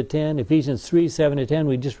 7 to 10, Ephesians 3, 7 to 10.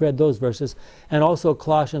 We just read those verses. And also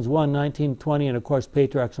Colossians 1, 19, 20, and of course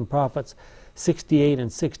Patriarchs and Prophets 68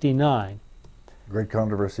 and 69. Great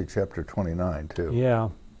Controversy, chapter 29, too. Yeah.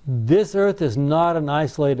 This earth is not an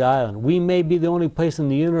isolated island. We may be the only place in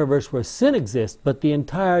the universe where sin exists, but the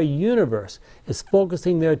entire universe is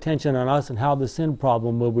focusing their attention on us and how the sin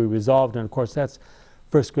problem will be resolved. And of course, that's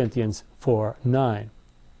 1 Corinthians 4, 9.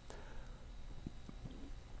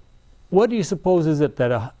 What do you suppose is it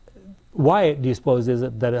that why do you suppose is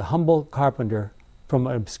it that a humble carpenter from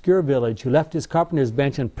an obscure village who left his carpenter's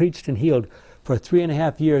bench and preached and healed for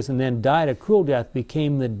 3.5 years and then died a cruel death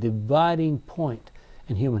became the dividing point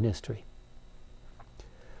in human history?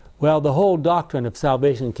 Well, the whole doctrine of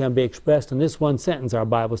salvation can be expressed in this one sentence our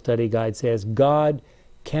Bible study guide says, God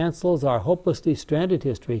cancels our hopelessly stranded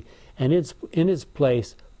history and in its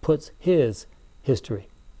place puts His history.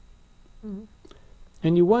 Mm-hmm.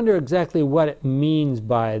 And you wonder exactly what it means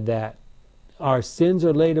by that. Our sins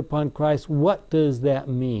are laid upon Christ. What does that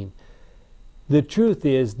mean? The truth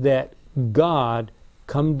is that God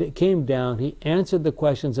came down, He answered the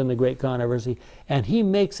questions in the great controversy, and He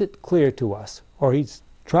makes it clear to us, or He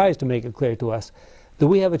tries to make it clear to us, that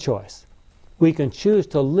we have a choice. We can choose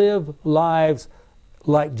to live lives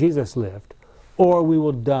like Jesus lived, or we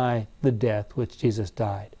will die the death which Jesus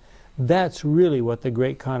died. That's really what the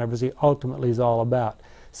great controversy ultimately is all about.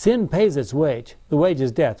 Sin pays its wage. The wage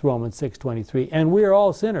is death, Romans 6:23, and we are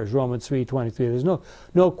all sinners, Romans 3:23. There's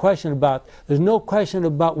no question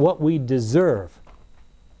about what we deserve.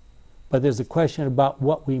 But there's a question about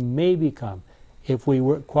what we may become if we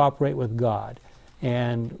cooperate with God.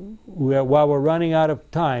 And while we're running out of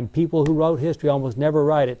time, people who wrote history almost never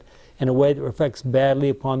write it in a way that reflects badly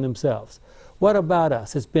upon themselves. What about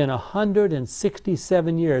us? It's been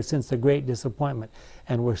 167 years since the Great Disappointment,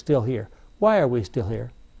 and we're still here. Why are we still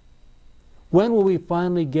here? When will we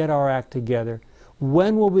finally get our act together?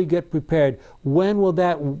 When will we get prepared? When will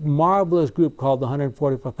that marvelous group called the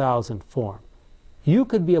 144,000 form? You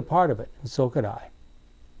could be a part of it, and so could I.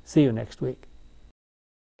 See you next week.